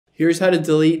Here's how to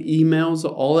delete emails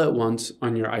all at once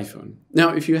on your iPhone. Now,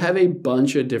 if you have a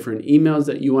bunch of different emails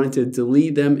that you wanted to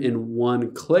delete them in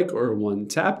one click or one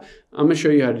tap, I'm gonna show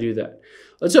you how to do that.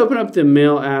 Let's open up the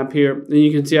Mail app here, and you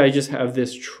can see I just have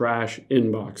this trash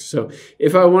inbox. So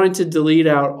if I wanted to delete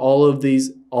out all of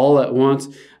these all at once,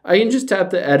 I can just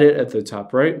tap the edit at the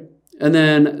top right, and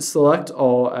then select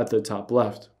all at the top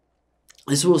left.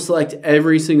 This will select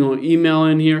every single email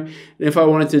in here. And if I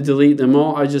wanted to delete them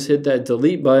all, I just hit that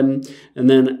delete button and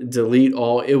then delete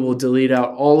all. It will delete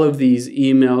out all of these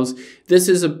emails. This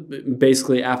is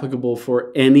basically applicable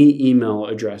for any email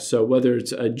address. So whether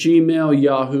it's a Gmail,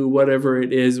 Yahoo, whatever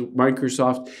it is,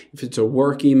 Microsoft, if it's a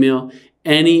work email,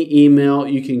 any email,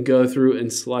 you can go through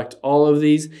and select all of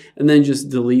these and then just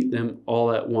delete them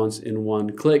all at once in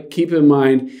one click. Keep in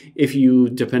mind, if you,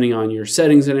 depending on your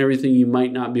settings and everything, you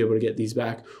might not be able to get these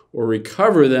back or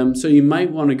recover them. So you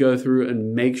might want to go through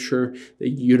and make sure that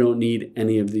you don't need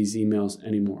any of these emails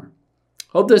anymore.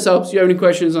 Hope this helps. If you have any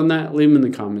questions on that, leave them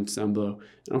in the comments down below,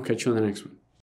 and I'll catch you on the next one.